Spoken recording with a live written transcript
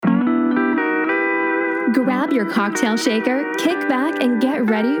Grab your cocktail shaker, kick back, and get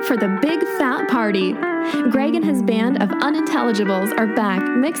ready for the big fat party. Greg and his band of unintelligibles are back,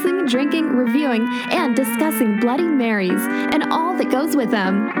 mixing, drinking, reviewing, and discussing Bloody Marys and all that goes with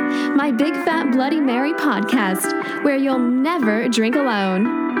them. My Big Fat Bloody Mary podcast, where you'll never drink alone.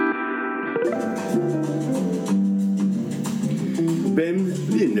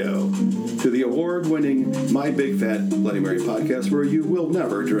 Benvenuto to the award-winning My Big Fat Bloody Mary podcast, where you will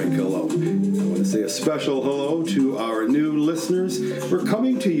never drink alone. I want to say a special hello to our new listeners. We're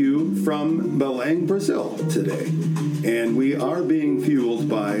coming to you from Belém, Brazil today, and we are being fueled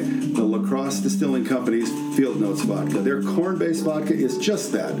by the La Crosse Distilling Company's Field Notes vodka. Their corn-based vodka is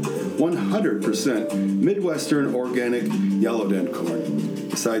just that, 100% Midwestern organic yellow dent corn.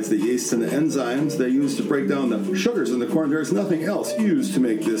 Besides the yeast and the enzymes they use to break down the sugars in the corn, there's nothing else used to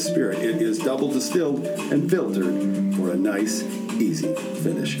make this spirit. It is double distilled and filtered for a nice, easy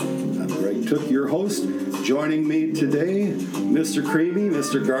finish. I'm Greg Took, your host. Joining me today, Mr. Creamy,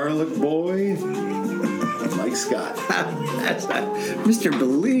 Mr. Garlic Boy, Mike Scott. Mr.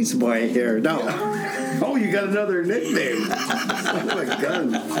 Belize Boy here. No. Oh, you got another nickname. Oh, my God.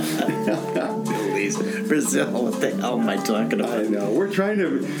 Belize, Brazil. What the hell am I talking about? I know. We're trying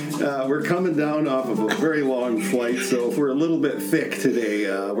to, we're coming down off of a very long flight, so if we're a little bit thick today,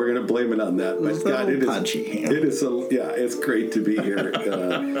 we're going to blame it on that. But God, it's great to be here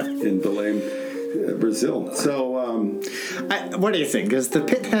in Belém, Brazil. So, what do you think? Is the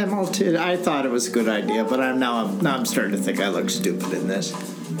pit helmet? I thought it was a good idea, but I'm starting to think I look stupid in this.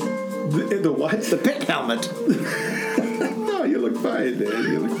 The what? The pit helmet. No, you look fine, man.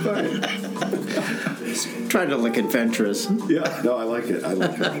 You look fine. Trying to look adventurous. Yeah, no, I like it. I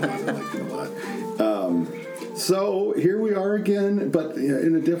like it a lot. So here we are again, but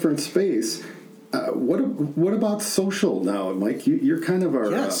in a different space. What about social now, Mike? You're kind of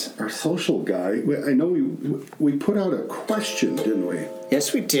our social guy. I know we put out a question, didn't we?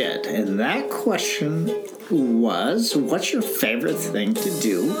 Yes, we did. And that question was, what's your favorite thing to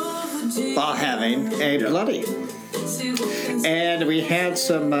do while having a bloody? And we had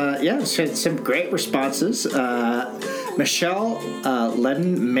some great responses. Michelle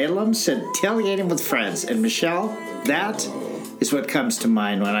Ledden-Malum said, tailgating with friends. And Michelle, that is what comes to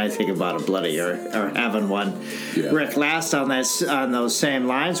mind when I think about a bloody or having one. Yeah. Rick, last on those same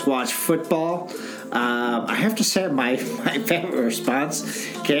lines, watch football. I have to say my favorite response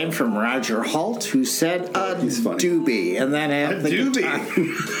came from Roger Holt, who said a doobie, and then had the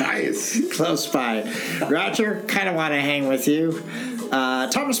doobie. Nice, close by. Roger, kind of want to hang with you.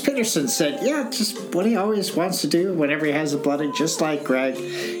 Thomas Peterson said, yeah, just what he always wants to do whenever he has a bloody, just like Greg,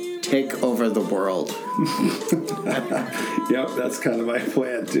 take over the world. Yep, that's kind of my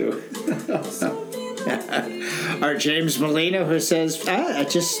plan too. Our James Molina, who says, I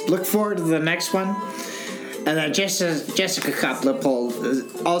just look forward to the next one. And then Jessica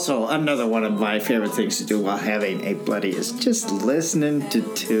Koplipol, also another one of my favorite things to do while having a bloody, is just listening to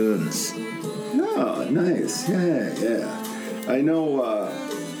tunes. Oh, nice. Yeah. I know a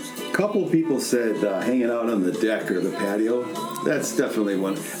couple people said hanging out on the deck or the patio. That's definitely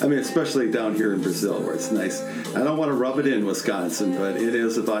one. I mean, especially down here in Brazil where it's nice. I don't want to rub it in Wisconsin, but it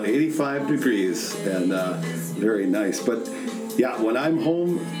is about 85 degrees and very nice. But yeah, when I'm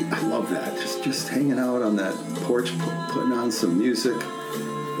home, I love that. Just hanging out on that porch, putting on some music.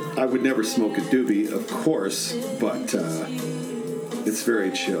 I would never smoke a doobie, of course, but it's very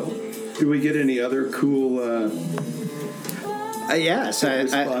chill. Did we get any other cool yes.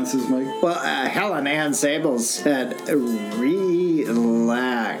 responses, Mike? Well, Helen Ann Zabel said, relax.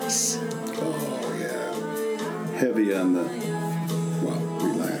 Oh, yeah. Heavy on the,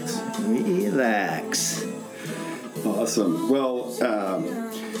 relax. Relax. Awesome. Well,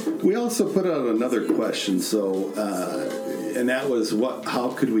 we also put out another question, and that was, how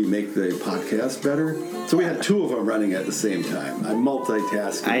could we make the podcast better? So we had two of them running at the same time. I'm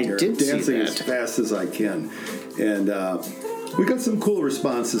multitasking here, dancing as fast as I can. And we got some cool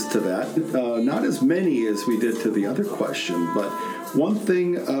responses to that. Not as many as we did to the other question, but one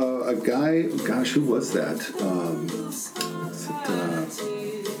thing, a guy, who was that?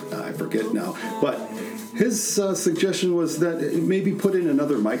 I forget now. But his suggestion was that maybe put in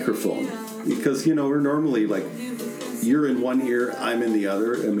another microphone. Because, we're normally like, you're in one ear, I'm in the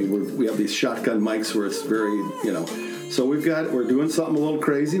other. I mean, we have these shotgun mics where it's very, So we're doing something a little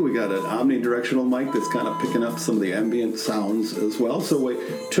crazy. We got an omnidirectional mic that's kind of picking up some of the ambient sounds as well. So we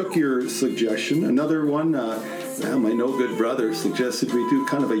took your suggestion. Another one, my no good brother suggested we do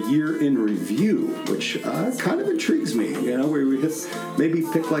kind of a year in review, which kind of intrigues me. Where we maybe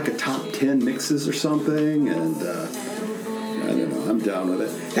pick like a top 10 mixes or something, and don't know. I'm down with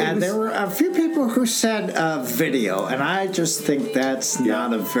it. And there were a few people who said video, and I just think that's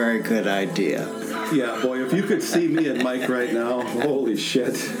not a very good idea. Yeah, boy, if you could see me and Mike right now, holy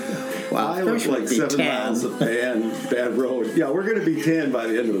shit. Wow, I look like 7 miles of bad road. Yeah, we're going to be tan by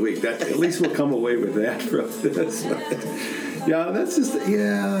the end of the week. At least we'll come away with that from this. Yeah, that's just,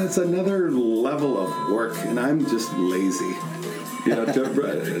 it's another level of work, and I'm just lazy. You know,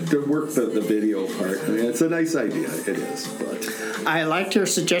 to work the video part. I mean, it's a nice idea. It is, but I liked your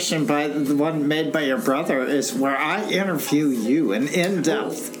suggestion by the one made by your brother is where I interview you in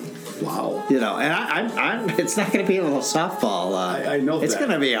depth. Wow. You know, and I'm it's not going to be a little softball. I know it's going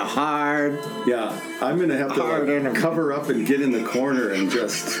to be a hard. Yeah, I'm going to have to cover up and get in the corner and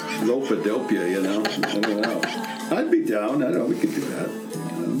just rope-a-dope you. You know, I don't know. I'd be down. I know we could do that.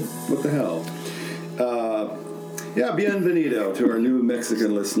 What the hell? Yeah, bienvenido to our new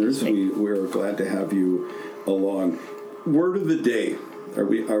Mexican listeners. We're glad to have you along. Word of the day. Are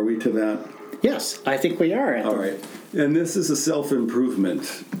we to that? Yes, I think we are. All right. And this is a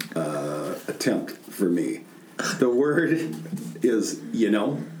self-improvement attempt for me. The word is,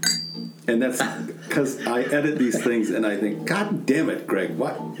 and that's because I edit these things and I think, God damn it, Greg,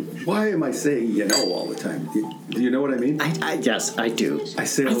 why am I saying all the time? Do you know what I mean? Yes, I do. I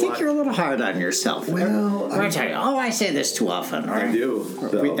say a lot. I think you're a little hard on yourself. Well, I tell you, I say this too often. Right? I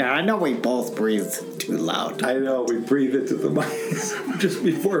do. I know we both breathe too loud. I know, we breathe into the mic. Just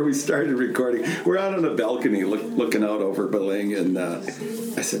before we started recording, we're out on a balcony looking out over Beling, and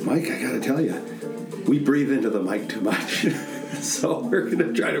I said, Mike, I got to tell you, we breathe into the mic too much. So we're going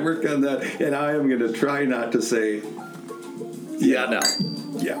to try to work on that, and I am going to try not to say, no.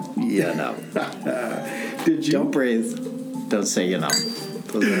 Did you? Don't breathe. Don't say,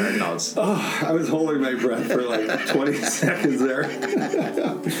 Those are our notes. Oh, I was holding my breath for like 20 seconds there.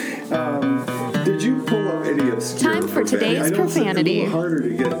 Did you pull up any obscure Time for today's profanity. It's a little harder to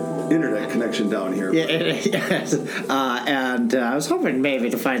get internet connection down here. Yeah, yes. And I was hoping maybe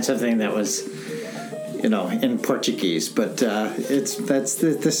to find something that was, in Portuguese, but this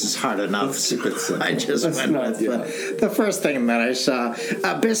is hard enough. I just went with the first thing that I saw.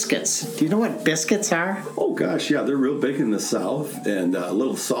 Biscuits. Do you know what biscuits are? Oh gosh, yeah, they're real big in the South, and a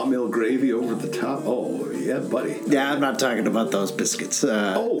little sawmill gravy over the top. Oh yeah, buddy. Yeah, I'm not talking about those biscuits.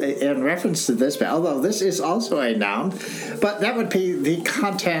 In reference to this, although this is also a noun, but that would be the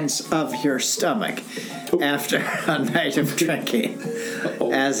contents of your stomach after a night of drinking.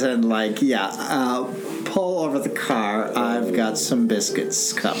 As in, pull over the car. I've got some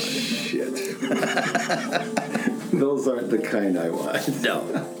biscuits coming. Shit. Those aren't the kind I want.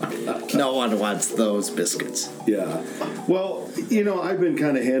 No one wants those biscuits. Yeah. Well, I've been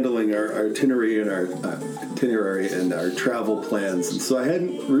kind of handling our itinerary and our travel plans, and so I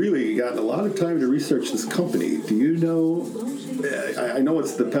hadn't really gotten a lot of time to research this company. Do you know? I know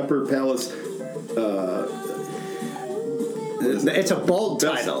it's the Pepper Palace. It's a bold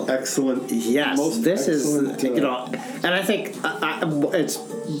title. Excellent. Yes, and I think it's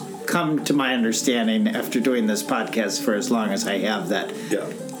come to my understanding after doing this podcast for as long as I have that. Yeah.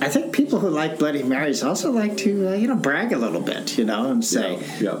 I think people who like Bloody Marys also like to, brag a little bit, and say,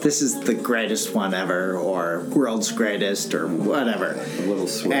 this is the greatest one ever, or world's greatest, or whatever. A little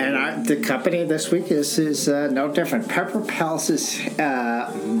swag. And the company this week is no different. Pepper Palace's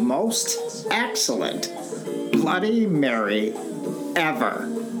most excellent Bloody Mary ever.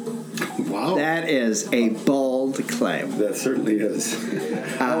 Wow. That is a bold claim. That certainly is.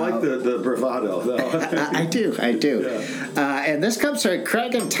 I like the bravado, though. I do. Yeah. And this comes from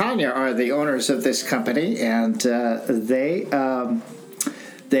Craig and Tanya are the owners of this company, and they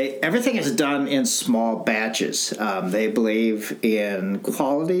everything is done in small batches. They believe in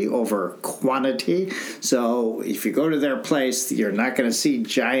quality over quantity. So if you go to their place, you're not going to see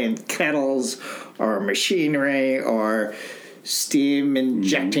giant kettles or machinery or steam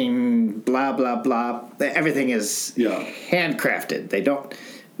injecting blah, blah, blah. Everything is handcrafted. They don't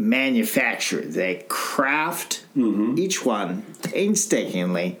manufacture. They craft each one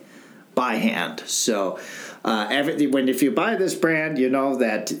painstakingly by hand. So if you buy this brand, you know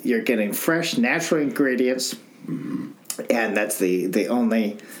that you're getting fresh, natural ingredients, and that's the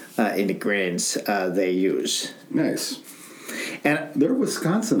only ingredients they use. Nice. And they're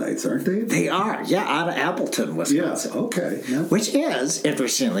Wisconsinites, aren't they? They are, out of Appleton, Wisconsin. Yeah, okay. Yeah. Which is,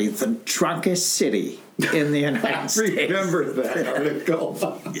 interestingly, the drunkest city in the United States. I remember that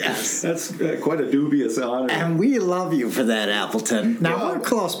article. Yes. That's quite a dubious honor. And we love you for that, Appleton. Now, we're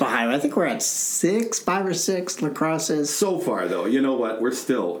close behind. I think we're at 5 or 6 lacrosses. So far, though, you know what? We're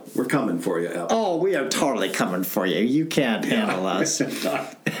coming for you, Appleton. Oh, we are totally coming for you. You can't handle us. We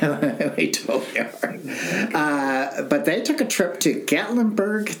totally are. but they took a trip to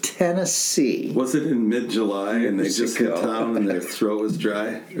Gatlinburg, Tennessee. Was it in mid-July and they just hit town and their throat was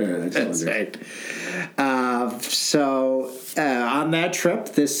dry? That's right. So on that trip,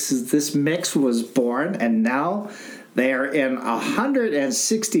 this mix was born, and now they are in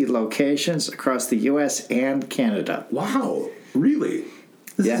 160 locations across the U.S. and Canada. Wow, really?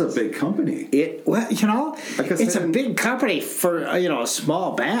 This is a big company. It's a big company for a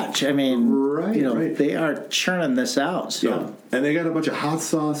small batch. I mean, they are churning this out. So. Yeah, and they got a bunch of hot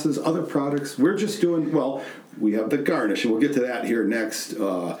sauces, other products. We're just doing we have the garnish, and we'll get to that here next.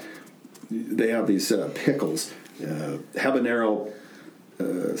 They have these pickles, habanero,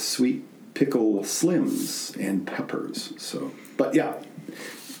 sweet pickle slims, and peppers. So, but yeah.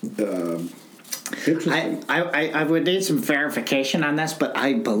 Interesting. I would need some verification on this, but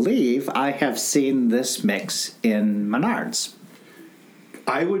I believe I have seen this mix in Menards.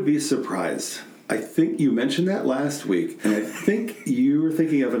 I would be surprised. I think you mentioned that last week, and I think you were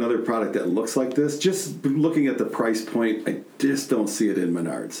thinking of another product that looks like this. Just looking at the price point, I just don't see it in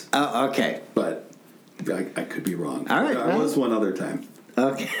Menards. Oh, okay. But I could be wrong. All right. I was one other time.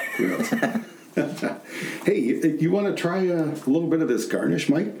 Okay. Hey, you want to try a little bit of this garnish,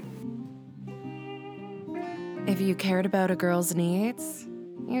 Mike? If you cared about a girl's needs,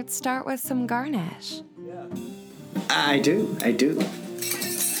 you'd start with some garnish. Yeah. I do.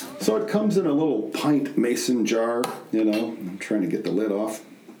 So it comes in a little pint mason jar, I'm trying to get the lid off.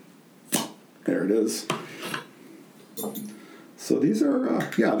 There it is. So these are,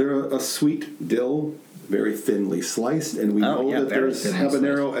 they're a sweet dill, very thinly sliced, and we know that there's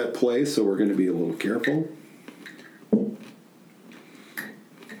habanero at play, so we're going to be a little careful.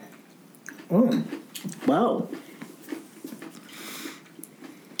 Wow.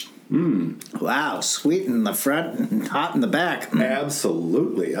 Wow, sweet in the front and hot in the back.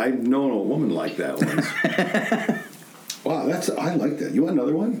 Absolutely. I've known a woman like that once. Wow, I like that. You want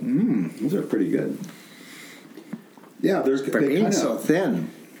another one? Those are pretty good. Yeah, For being so thin,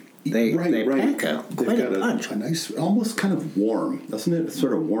 they pack quite a punch. A nice, almost kind of warm, doesn't it?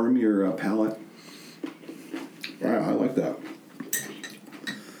 Sort of warm your palate. Wow, I like that.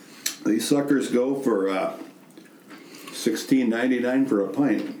 These suckers go for $16.99 for a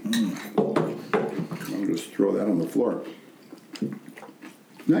pint. I'll just throw that on the floor.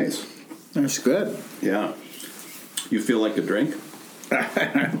 Nice. That's good. Yeah. You feel like a drink?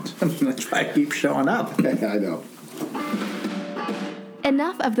 That's why I keep showing up. I know.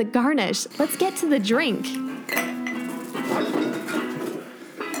 Enough of the garnish. Let's get to the drink.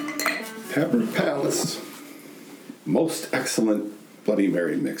 Pepper Palace. Most excellent Bloody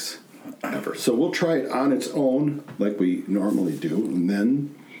Mary mix ever. So we'll try it on its own like we normally do, and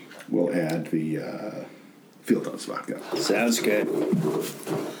then we'll add the Field House vodka. Sounds good.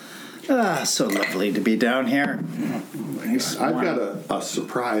 So lovely to be down here. Nice. I've got a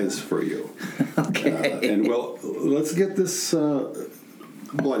surprise for you. Okay. And let's get this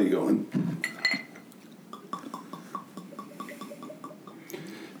bloody going.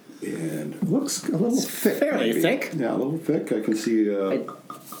 And it looks a little thick. Fairly thick. Yeah, a little thick. I can see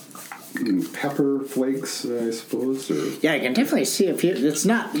pepper flakes, I suppose. Yeah, I can definitely see a few. It's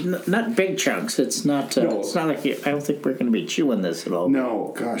not big chunks. It's not. It's not like I don't think we're going to be chewing this at all.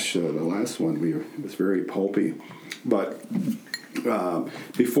 No, gosh, the last one it was very pulpy. But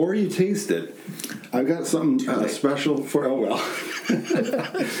before you taste it, I've got something special for. Oh well.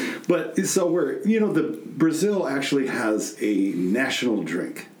 But so the Brazil actually has a national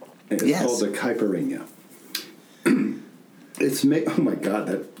drink. It's called the caipirinha. It's made. Oh my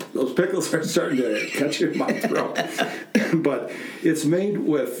God, those pickles are starting to catch in my throat. But it's made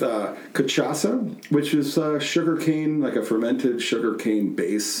with cachaça, which is sugarcane, like a fermented sugarcane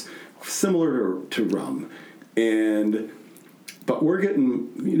base, similar to rum. But we're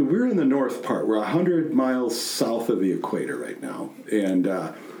getting, we're in the north part. We're 100 miles south of the equator right now, and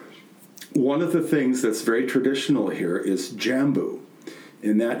one of the things that's very traditional here is jambu.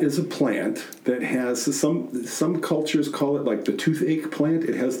 And that is a plant that has some cultures call it like the toothache plant.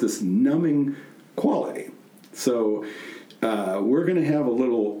 It has this numbing quality. So we're going to have a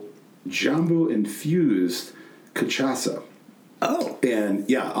little jambu infused cachaça. Oh. And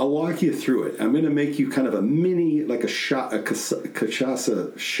I'll walk you through it. I'm going to make you kind of a mini, like a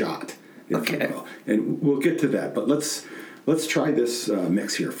cachaça shot. Okay. You will. And we'll get to that. But let's try this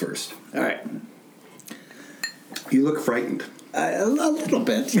mix here first. All right. You look frightened. A little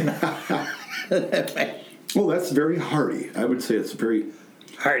bit, Well, that's very hearty. I would say it's very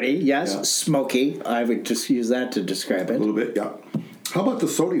hearty. Yes, smoky. I would just use that to describe it. A little bit, yeah. How about the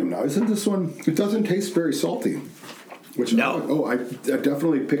sodium now? Isn't this one? It doesn't taste very salty. No. I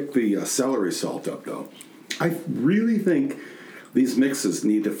definitely picked the celery salt up though. I really think these mixes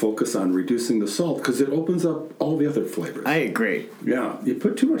need to focus on reducing the salt because it opens up all the other flavors. I agree. Yeah, you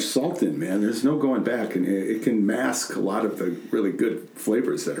put too much salt in, man. There's no going back, and it can mask a lot of the really good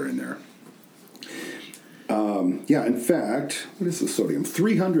flavors that are in there. Yeah, in fact, what is the sodium?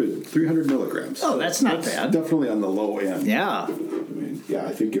 300 milligrams. Oh, that's not bad. Definitely on the low end. Yeah. I mean, yeah,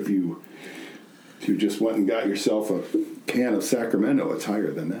 I think if you just went and got yourself a can of Sacramento, it's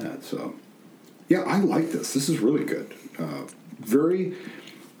higher than that. So, yeah, I like this. This is really good.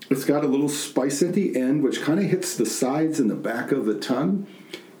 It's got a little spice at the end, which kind of hits the sides and the back of the tongue,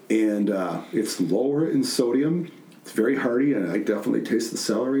 and it's lower in sodium. It's very hearty, and I definitely taste the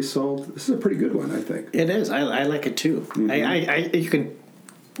celery salt. This is a pretty good one, I think. It is. I like it too. Mm-hmm.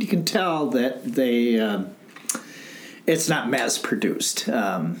 You can tell that they it's not mass produced.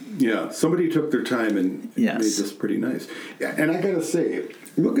 Yeah, somebody took their time and made this pretty nice. Yeah, and I gotta say,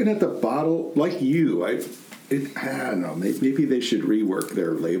 looking at the bottle, like you, I don't know. Maybe they should rework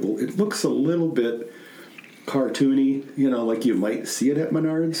their label. It looks a little bit cartoony, like you might see it at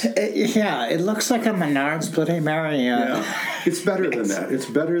Menards. Yeah, it looks like a Menards Bloody Mary. Yeah, it's better than that. It's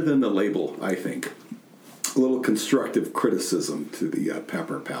better than the label, I think. A little constructive criticism to the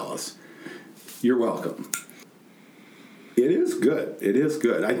Pepper Palace. You're welcome. It is good. It is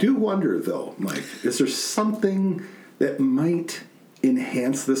good. I do wonder, though, Mike, is there something that might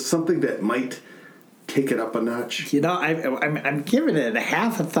enhance this? Something that might take it up a notch? I'm giving it a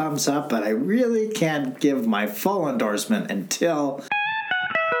half a thumbs up, but I really can't give my full endorsement until...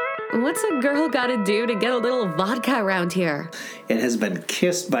 What's a girl gotta do to get a little vodka around here? It has been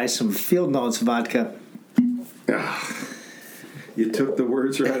kissed by some Field Notes vodka. You took the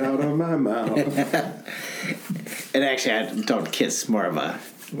words right out of my mouth. And actually, I don't kiss, more of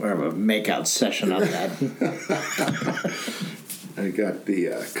a make-out session on that. I got the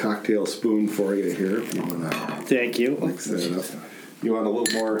cocktail spoon for you here. If you want to Thank you. Mix that up. You want a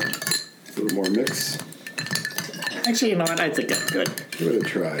little more mix? Actually, you know what? I think I'm good. Give it a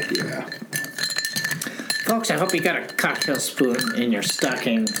try. Yeah. Folks, I hope you got a cocktail spoon in your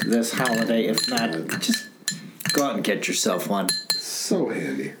stocking this holiday. If not, just go out and get yourself one. So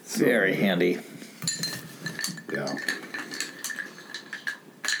handy. Very handy. Yeah.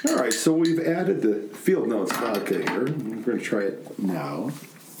 All right, so we've added the Field Notes vodka here. We're going to try it now.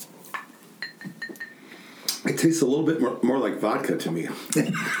 It tastes a little bit more like vodka to me.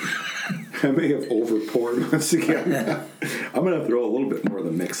 I may have over-poured once again. I'm going to throw a little bit more of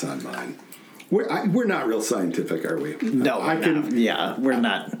the mix on mine. We're not real scientific, are we? No, we're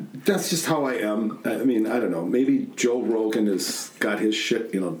not. That's just how I am. I mean, I don't know. Maybe Joe Rogan has got his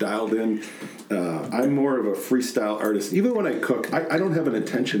shit, dialed in. I'm more of a freestyle artist. Even when I cook, I don't have an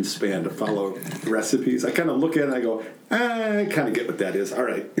attention span to follow recipes. I kind of look at it and I go, I kind of get what that is. All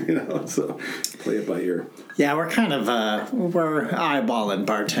right, so play it by ear. Yeah, we're kind of we're eyeballing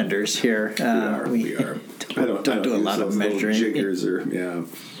bartenders here. We are. I don't do a lot of measuring. Jiggers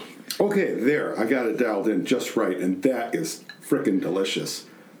Okay, there. I got it dialed in just right, and that is frickin' delicious.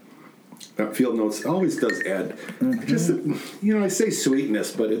 Field Notes always does add, just I say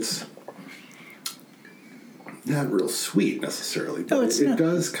sweetness, but it's not real sweet necessarily. No, it's not. It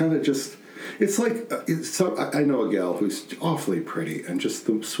does kind of just. It's like I know a gal who's awfully pretty and just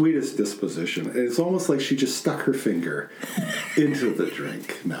the sweetest disposition. And it's almost like she just stuck her finger into the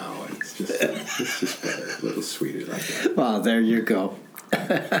drink. No, it's just better, a little sweeter like that. Well, there you go.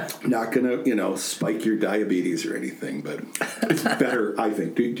 Not gonna, spike your diabetes or anything, but it's better, I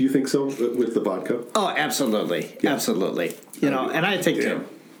think. Do you think so with the vodka? Oh, absolutely, absolutely. And I think too.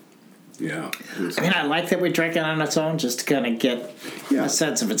 Yeah. I mean, I like that we drink it on its own, just to kind of get a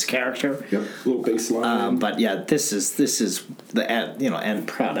sense of its character. Yep, a little baseline. But yeah, this is the end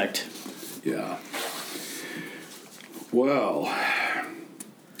product. Yeah. Well,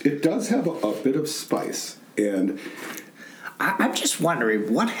 it does have a bit of spice, and I'm just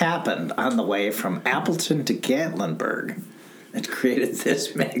wondering what happened on the way from Appleton to Gatlinburg that created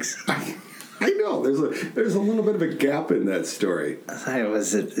this mix. I know there's a little bit of a gap in that story. I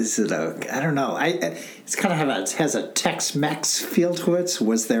don't know. It's kind of has a Tex-Mex feel to it.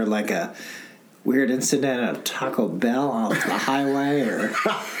 Was there like a weird incident at Taco Bell on the highway, or?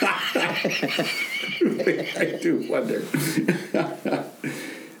 I do wonder.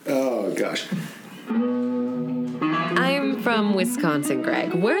 Oh gosh. I'm from Wisconsin,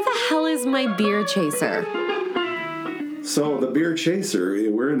 Greg. Where the hell is my beer chaser? So the beer chaser,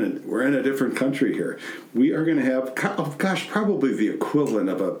 we're in a different country here. We are going to have, probably the equivalent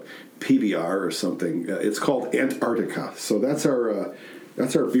of a PBR or something. It's called Antarctica. So that's our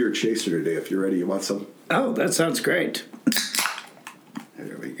beer chaser today. If you're ready, you want some? Oh, that sounds great.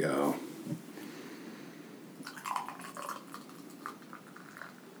 There we go.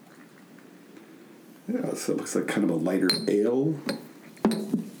 Yeah, so it looks like kind of a lighter ale.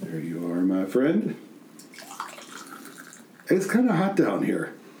 There you are, my friend. It's kind of hot down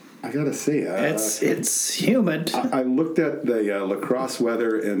here. I gotta say, it's humid. I looked at the La Crosse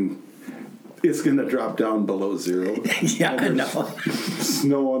weather, and it's gonna drop down below zero. Yeah, I know.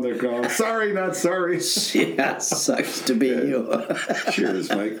 Snow on the ground. Sorry, not sorry. Yeah, sucks to be you. Cheers,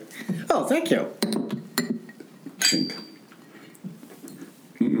 Mike. Oh, thank you. Chink.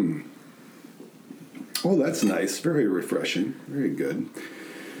 Oh, that's nice. Very refreshing. Very good.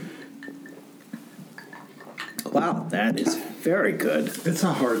 Wow, that is very good. It's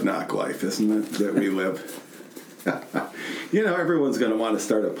a hard knock life, isn't it, that we live? Everyone's going to want to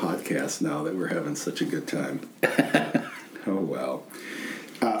start a podcast now that we're having such a good time. Oh, well.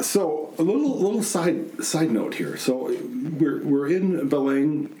 So a little side note here. So we're in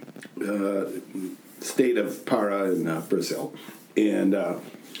Belém, state of Para in Brazil, and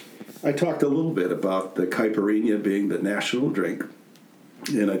I talked a little bit about the caipirinha being the national drink,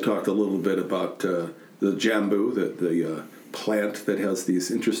 and I talked a little bit about the jambu, the plant that has these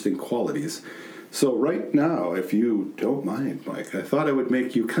interesting qualities. So right now, if you don't mind, Mike, I thought I would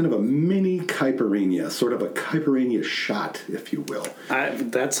make you kind of a mini caipirinha, sort of a caipirinha shot, if you will.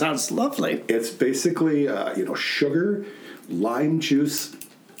 That sounds lovely. It's basically, sugar, lime juice,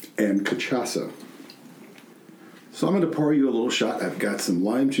 and cachaça. So I'm going to pour you a little shot. I've got some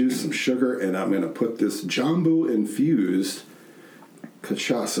lime juice, some sugar, and I'm going to put this jambu-infused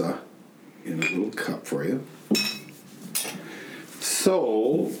cachaça in a little cup for you.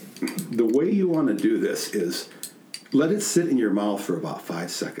 So the way you want to do this is let it sit in your mouth for about 5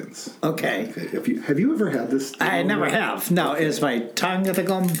 seconds. Okay. Have you ever had this? I never have. No, is my tongue going to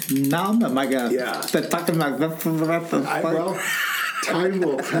go numb? Am I going to... Yeah. Well, time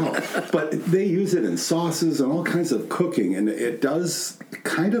will tell. But they use it in sauces and all kinds of cooking, and it does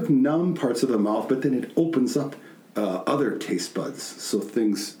kind of numb parts of the mouth, but then it opens up other taste buds. So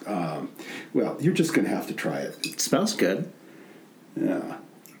things, you're just going to have to try it. it smells good. Yeah.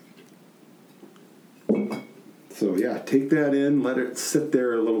 So, take that in, let it sit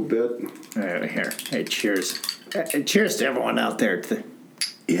there a little bit. All right, here. Hey, cheers. Cheers to everyone out there.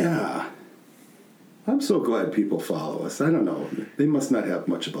 Yeah. I'm so glad people follow us. I don't know. They must not have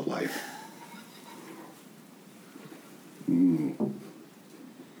much of a life.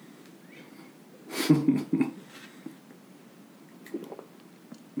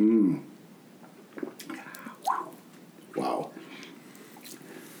 Wow.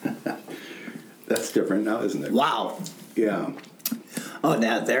 That's different now, isn't it? Wow. Yeah. Oh,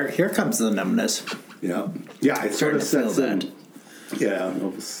 now here comes the numbness. Yeah. Yeah, it sort of sets in. That. Yeah, it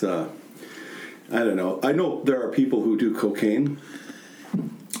was, I don't know. I know there are people who do cocaine.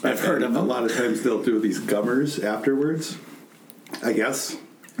 I've heard of them. A lot of times they'll do these gummers afterwards, I guess.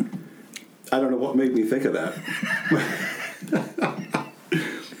 I don't know what made me think of that.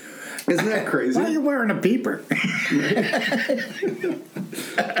 Isn't that crazy? Why are you wearing a beeper?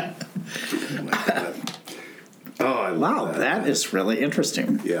 Oh, I love Wow, that is really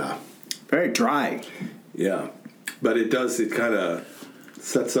interesting. Yeah. Very dry. Yeah. But it kind of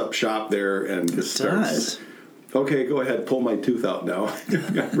sets up shop there and just starts. Okay, go ahead, pull my tooth out now.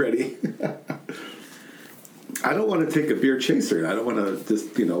 I'm ready. I don't want to take a beer chaser. I don't want to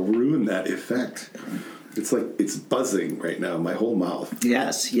just, ruin that effect. It's like it's buzzing right now in my whole mouth.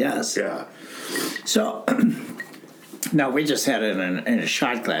 Yes. Yeah. So, now we just had it in a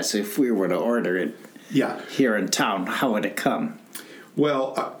shot glass. If we were to order it here in town, how would it come?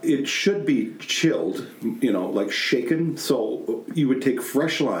 Well, it should be chilled, like shaken. So you would take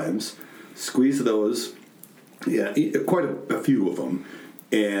fresh limes, squeeze those, quite a few of them,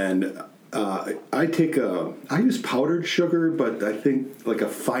 and I use powdered sugar, but I think like a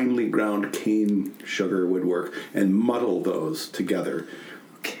finely ground cane sugar would work, and muddle those together.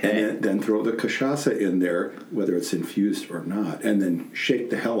 Okay. And then throw the cachaça in there, whether it's infused or not, and then shake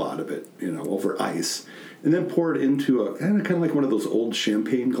the hell out of it, over ice. And then pour it into a kind of like one of those old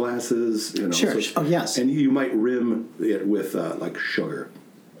champagne glasses. Sure. Oh, yes. And you might rim it with like sugar.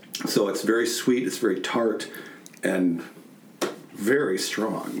 So it's very sweet, it's very tart, and very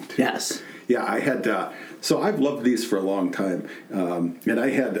strong, too. Yes. Yeah, I had, so I've loved these for a long time. And I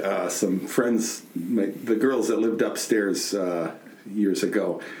had some friends, the girls that lived upstairs years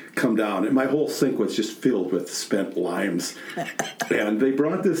ago, come down, and my whole sink was just filled with spent limes. And they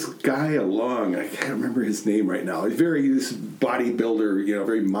brought this guy along. I can't remember his name right now. He's this bodybuilder,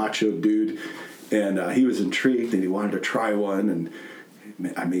 very macho dude. And he was intrigued, and he wanted to try one. And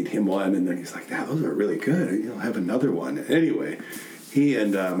I made him one, and then he's like, "Yeah, those are really good. I'll have another one." Anyway, he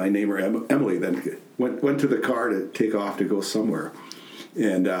and my neighbor Emily then went to the car to take off to go somewhere.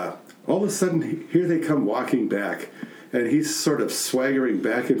 And all of a sudden, here they come walking back. And he's sort of swaggering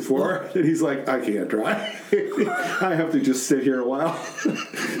back and forth, and he's like, I can't drive. I have to just sit here a while.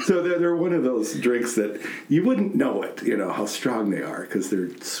 So they're one of those drinks that you wouldn't know it, how strong they are, because they're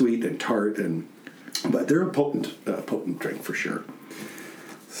sweet and tart, but they're a potent drink for sure.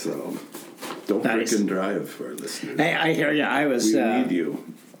 So don't drink and drive for our listeners. Hey, I hear you. We need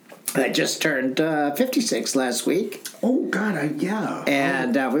you. I just turned 56 last week. Oh, God, yeah.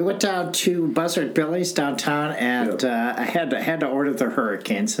 And we went down to Buzzard Billy's downtown, and I had to order the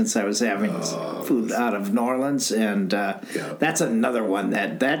Hurricane since I was having food out of New Orleans, and that's another one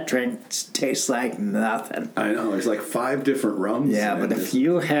that drink tastes like nothing. I know. There's like 5 different rums. Yeah, but if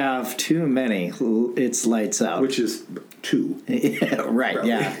you have too many, it's lights out. Which is 2. Yeah, right, probably.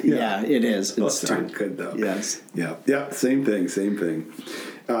 Yeah, it is. It's not good, though. Yes. Yeah, same thing.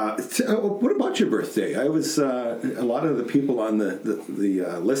 What about your birthday? I was a lot of the people on the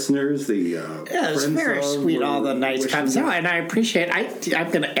listeners, it's very sweet. All the nice comments, and I appreciate.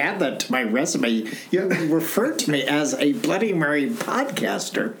 I'm going to add that to my resume. You referred to me as a Bloody Mary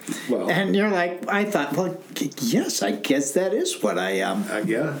podcaster, and you're like, I thought, well, yes, I guess that is what I am.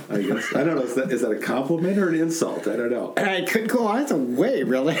 Yeah, I guess. I don't know. Is that a compliment or an insult? I don't know. And I could go either way,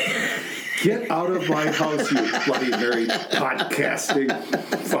 really. Get out of my house, you Bloody Mary podcasting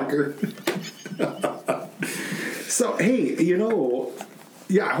fucker. So, hey,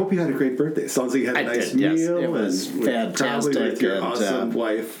 I hope you had a great birthday. Sounds like you had a nice meal. Yes, it was fantastic. Probably with your awesome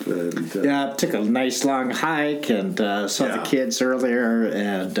wife. And, took a nice long hike and saw the kids earlier.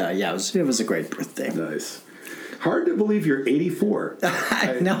 And, it was a great birthday. Nice. Hard to believe you're 84.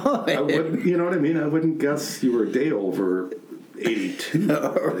 I know. I wouldn't, you know what I mean? I wouldn't guess you were a day over 82.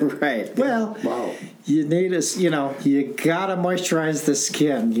 Right. Well, wow. You need you gotta moisturize the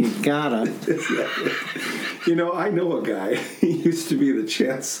skin. You gotta. I know a guy. He used to be the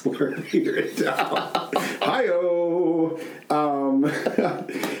chancellor here in town. Hi-oh.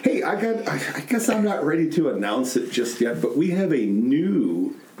 Hey, I guess I'm not ready to announce it just yet, but we have a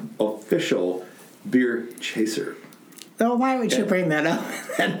new official beer chaser. Oh, why would you bring that up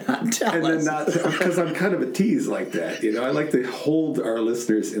and not tell us? Because I'm kind of a tease like that. I like to hold our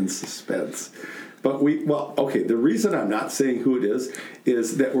listeners in suspense. But the reason I'm not saying who it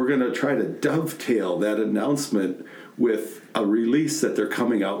is that we're going to try to dovetail that announcement with a release that they're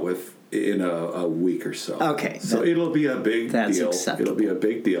coming out with in a week or so. Okay. So it'll be a big deal. Acceptable. It'll be a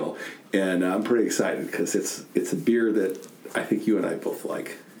big deal. And I'm pretty excited because it's a beer that I think you and I both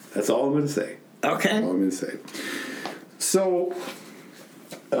like. That's all I'm going to say. Okay. That's all I'm going to say. So,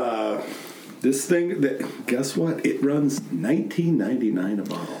 this thing, guess what? It runs $19.99 a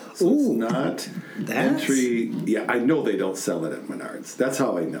bottle. So it's not entry. Yeah, I know they don't sell it at Menards. That's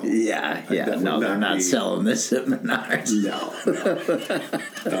how I know. Yeah. No, they're not selling this at Menards. No.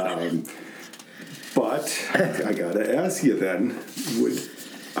 But I got to ask you then,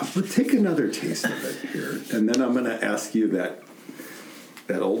 we'll take another taste of it here, and then I'm going to ask you that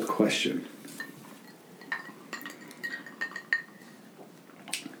old question.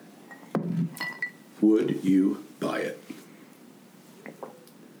 Would you buy it?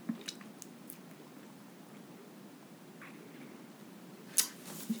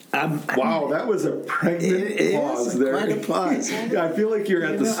 Wow, that was a pregnant pause there. Quite a pause. Yeah, I feel like you're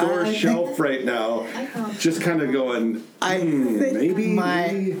at the store shelf right now, just kind of going, maybe.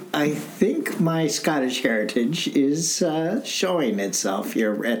 I think my Scottish heritage is showing itself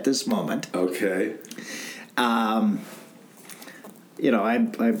here at this moment. Okay. I'm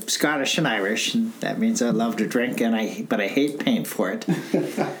Scottish and Irish, and that means I love to drink, but I hate paying for it.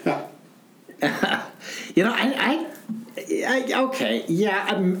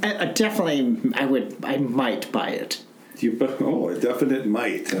 Definitely, I might buy it. A definite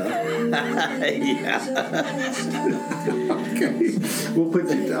might, huh? Yeah. Okay. We'll put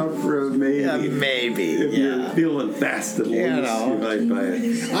you down for a maybe. Yeah, maybe. If you're feeling fast and loose, you might buy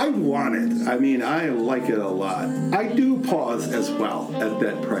it. I want it. I mean, I like it a lot. I do pause as well at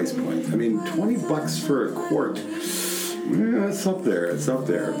that price point. I mean, $20 for a quart. Yeah, it's up there.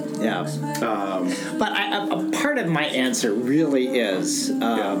 Yeah. But a part of my answer really is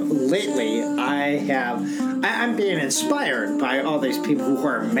lately I'm being inspired by all these people who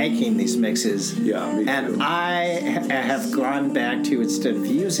are making these mixes. Yeah, me too. And I have gone back to, instead of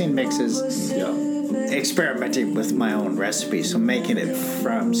using mixes, experimenting with my own recipe, so making it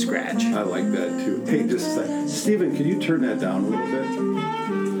from scratch. I like that too. Hey, just a second. Stephen, can you turn that down a little bit?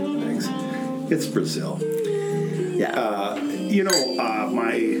 Thanks. It's Brazil. Yeah.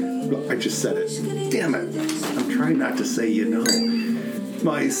 I just said it. Damn it. I'm trying not to say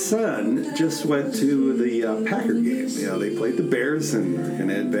my son just went to the Packer game. They played the Bears and are going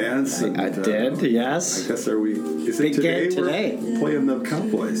to advance. And, I did, yes. I guess is it Big today? game today. We're playing the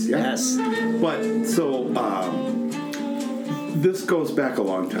Cowboys. Yeah. Yes. But so this goes back a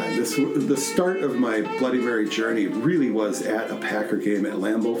long time. The start of my Bloody Mary journey really was at a Packer game at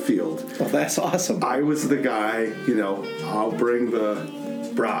Lambeau Field. Well, that's awesome. I was the guy, I'll bring the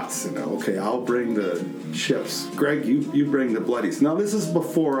brats, okay, I'll bring the chips. Greg, you bring the bloodies. Now, this is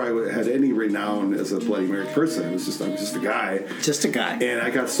before I had any renown as a Bloody Mary person. I'm just a guy. Just a guy. And I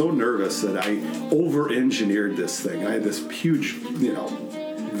got so nervous that I over-engineered this thing. I had this huge,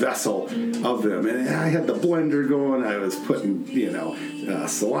 vessel of them, and I had the blender going. I was putting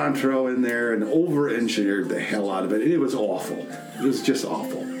cilantro in there and over-engineered the hell out of it, and it was awful. It was just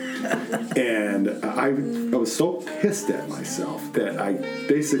awful. And I was so pissed at myself that I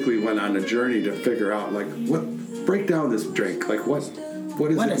basically went on a journey to figure out, break down this drink, what does it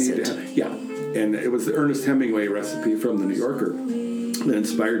need to have? Yeah, and it was the Ernest Hemingway recipe from the New Yorker that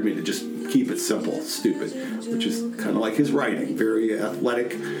inspired me to just keep it simple, stupid, which is kind of like his writing, very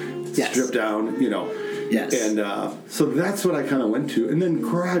athletic, stripped down, Yes. And so that's what I kind of went to, and then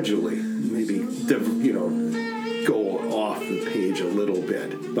gradually, maybe, go off the page a little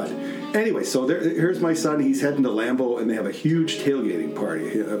bit. But anyway, so here's my son. He's heading to Lambeau, and they have a huge tailgating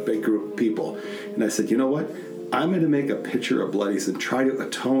party, a big group of people. And I said, you know what? I'm going to make a pitcher of bloodies and try to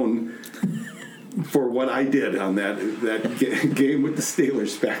atone for what I did on that game with the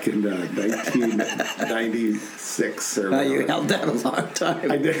Steelers back in 1996. You held that a long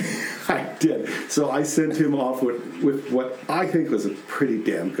time. I did. So I sent him off with what I think was a pretty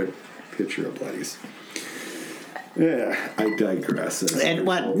damn good pitcher of bloodies. Yeah, I digress. And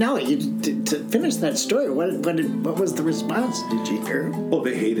what? No, to finish that story. What was the response? Did you hear? Oh,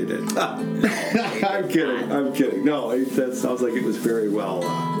 they hated it. I'm kidding. No, that sounds like it was very well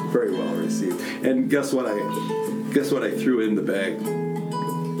received. And guess what I threw in the bag?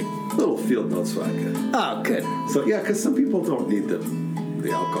 Little Field Notes vodka. Oh, good. So yeah, because some people don't need the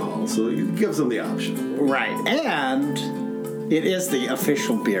alcohol, so it gives them the option. Right, and it is the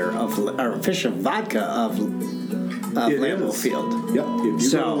official beer or official vodka of Lambeau Field. Yep. If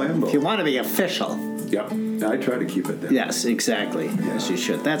you go to Lambeau, if you want to be official. Yep. I try to keep it there. Yes, exactly. Yes, you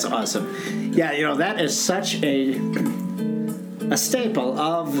should. That's awesome. Yeah, that is such a staple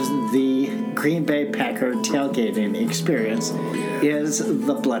of the Green Bay Packer tailgating experience is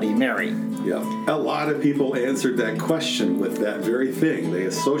the Bloody Mary. Yeah. A lot of people answered that question with that very thing. They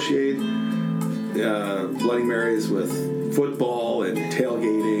associate Bloody Marys with football and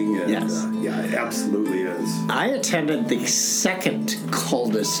tailgating. And, yes. It absolutely is. I attended the second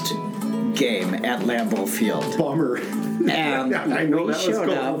coldest game at Lambeau Field. Bummer. And I know we showed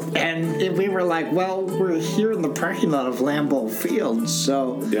up, and we were like, well, we're here in the parking lot of Lambeau Field,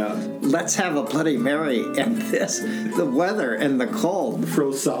 so let's have a Bloody Mary. And the weather and the cold.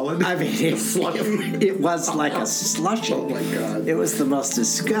 Froze solid? I mean, it was like a slushy. Oh, my God. It was the most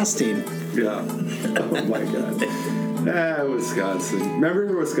disgusting. Yeah. Oh, my God. Wisconsin.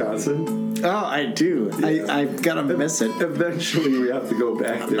 Remember Wisconsin? Oh, I do. Yeah. I'm going to miss it. Eventually, we have to go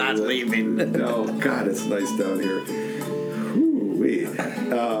back there. I'm not leaving. No, God, it's nice down here.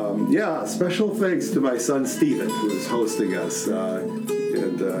 Special thanks to my son Stephen, who is hosting us, and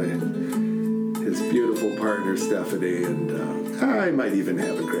his beautiful partner Stephanie, and I might even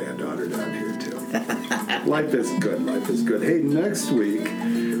have a granddaughter down here too. Life is good. Hey, next week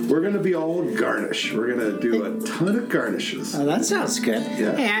we're going to be all garnish. We're going to do a ton of garnishes. Oh, that sounds good.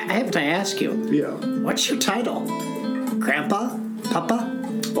 Yeah. Hey, I have to ask you. Yeah. What's your title? Grandpa? Papa?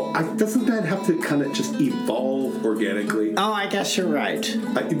 Oh, doesn't that have to kind of just evolve organically? Oh, I guess you're right.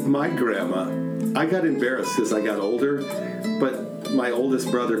 My grandma, I got embarrassed as I got older, but my oldest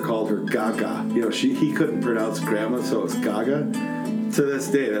brother called her Gaga. He couldn't pronounce grandma, so it's Gaga. To this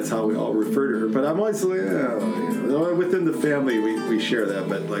day, that's how we all refer to her. But I'm always like, within the family, we share that,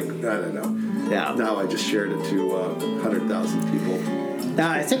 but I don't know. Yeah. Now I just shared it to 100,000 people. Now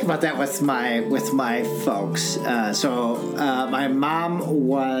I think about that with my folks. So my mom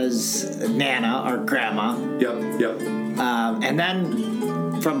was Nana or Grandma. Yep. And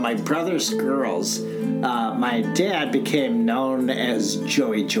then from my brother's girls, my dad became known as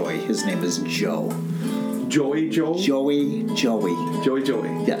Joey Joy. His name is Joe. Joey Joe? Joey. Joey.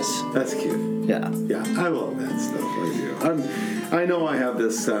 Yes. That's cute. Yeah. Yeah, I love that stuff. I do. I know I have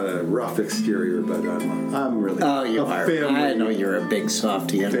this rough exterior, but I'm really you are. I know you're a big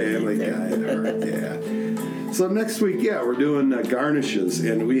softy. Family guy at heart, yeah. So next week, we're doing garnishes,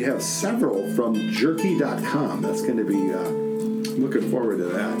 and we have several from jerky.com. That's going to be Looking forward to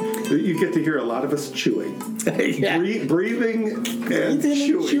that. You get to hear a lot of us chewing. Yeah. Breathing and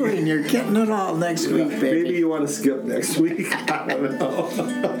chewing. You're getting it all next week, baby. Maybe you want to skip next week. I don't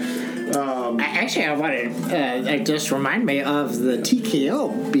know. Actually, I wanted just remind me of the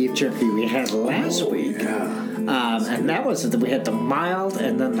TKO beef jerky we had last week. Yeah. And that was, we had the mild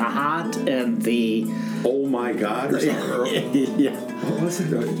and then the hot and the... Oh my God. Or something. Yeah. What was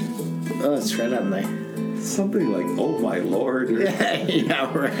it? Oh, it's right on there. Something like, oh my Lord. Or,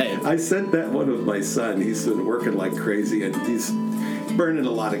 Yeah, right. I sent that one with my son. He's been working like crazy and he's burning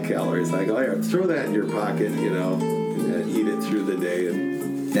a lot of calories. I go, here, throw that in your pocket, and eat it through the day. And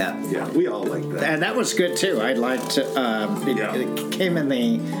yeah, we all like that. And that was good too. I liked it. It came in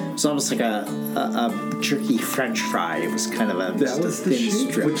it's almost like a jerky French fry. It was kind of that was the thin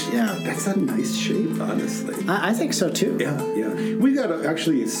shape. strip. Which, that's a nice shape, honestly. I think so too. Yeah. We got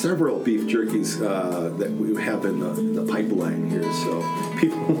actually several beef jerkies that we have in the pipeline here, so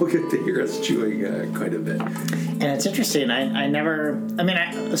people will get to hear us chewing quite a bit. And it's interesting. I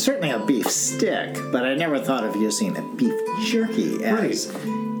certainly a beef stick, but I never thought of using a beef jerky as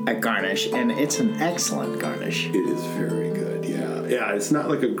a garnish, and it's an excellent garnish. It is very good, yeah. It's not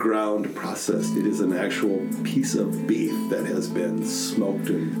like a ground processed. It is an actual piece of beef that has been smoked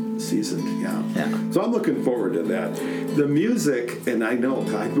and seasoned, yeah. So I'm looking forward to that. The music, and I know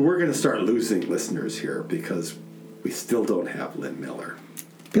we're going to start losing listeners here because we still don't have Lynn Miller.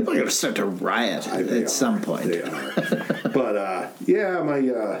 People are going to start to riot at some point. They are. But,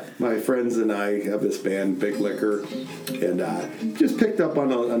 my friends and I have this band, Big Liquor, and just picked up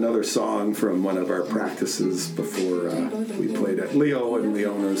on another song from one of our practices before we played at Leo and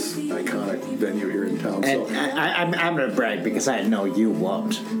Leona's iconic venue here in town. And So I'm going to brag because I know you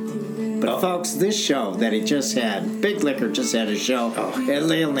won't. But folks, this show that he just had, Big Liquor just had a show at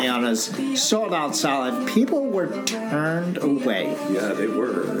Leo and Leona's, sold out solid. People were turned away. Yeah, they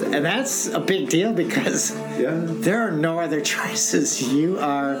were. And that's a big deal because there are no other choices. You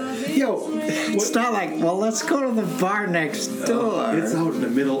are... it's not like, well, let's go to the bar next door. It's out in the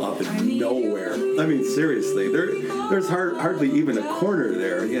middle of nowhere. I mean, seriously, there's hardly even a corner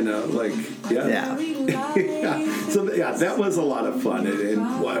there, Yeah. So, that was a lot of fun,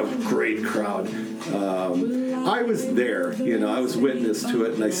 and what a great crowd. I was there, I was witness to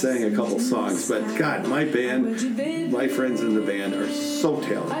it, and I sang a couple songs, but God, my friends in the band are so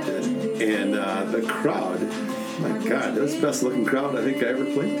talented, and the crowd, my God, that was the best looking crowd I think I ever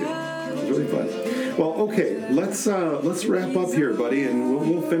played to. It was really fun. Well, okay, let's wrap up here, buddy, and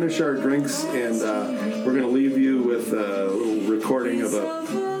we'll finish our drinks, and we're going to leave you with a little recording of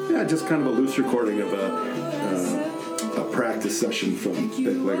just kind of a loose recording of a practice session from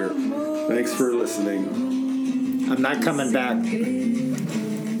Big Liquor. Thanks for listening. I'm not coming back.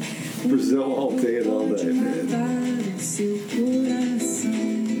 Brazil all day and all night, man.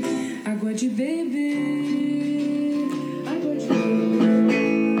 Água de beber.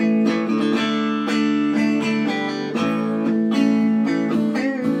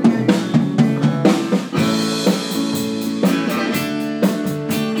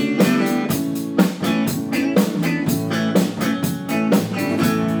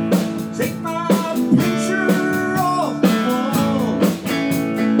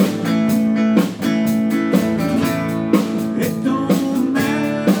 It don't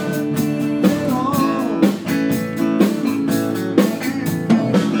matter at all.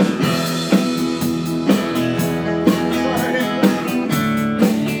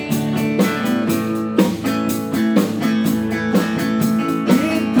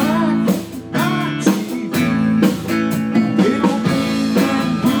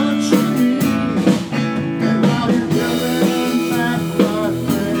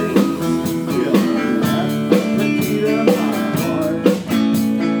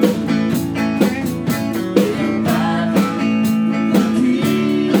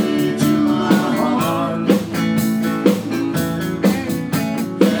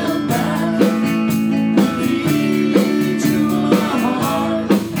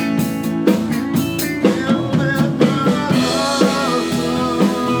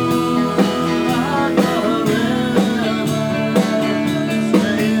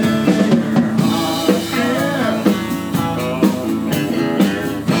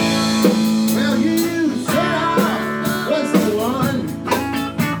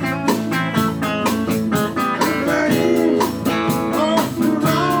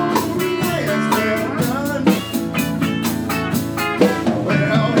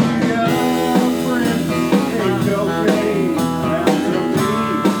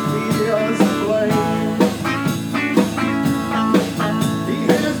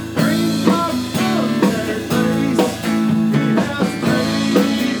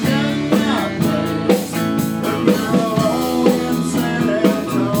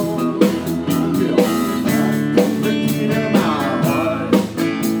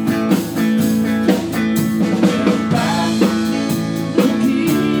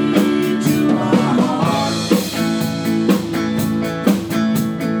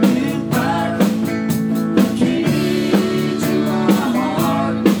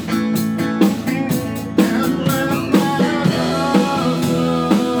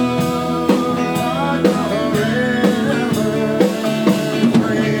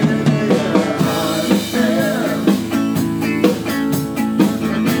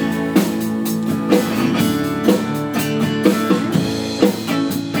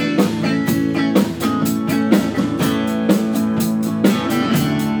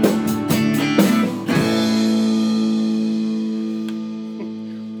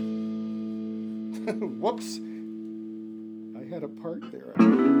 Whoops. I had a part there.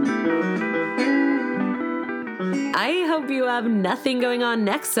 I hope you have nothing going on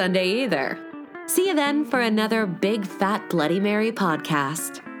next Sunday either. See you then for another Big Fat Bloody Mary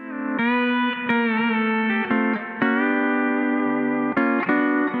podcast.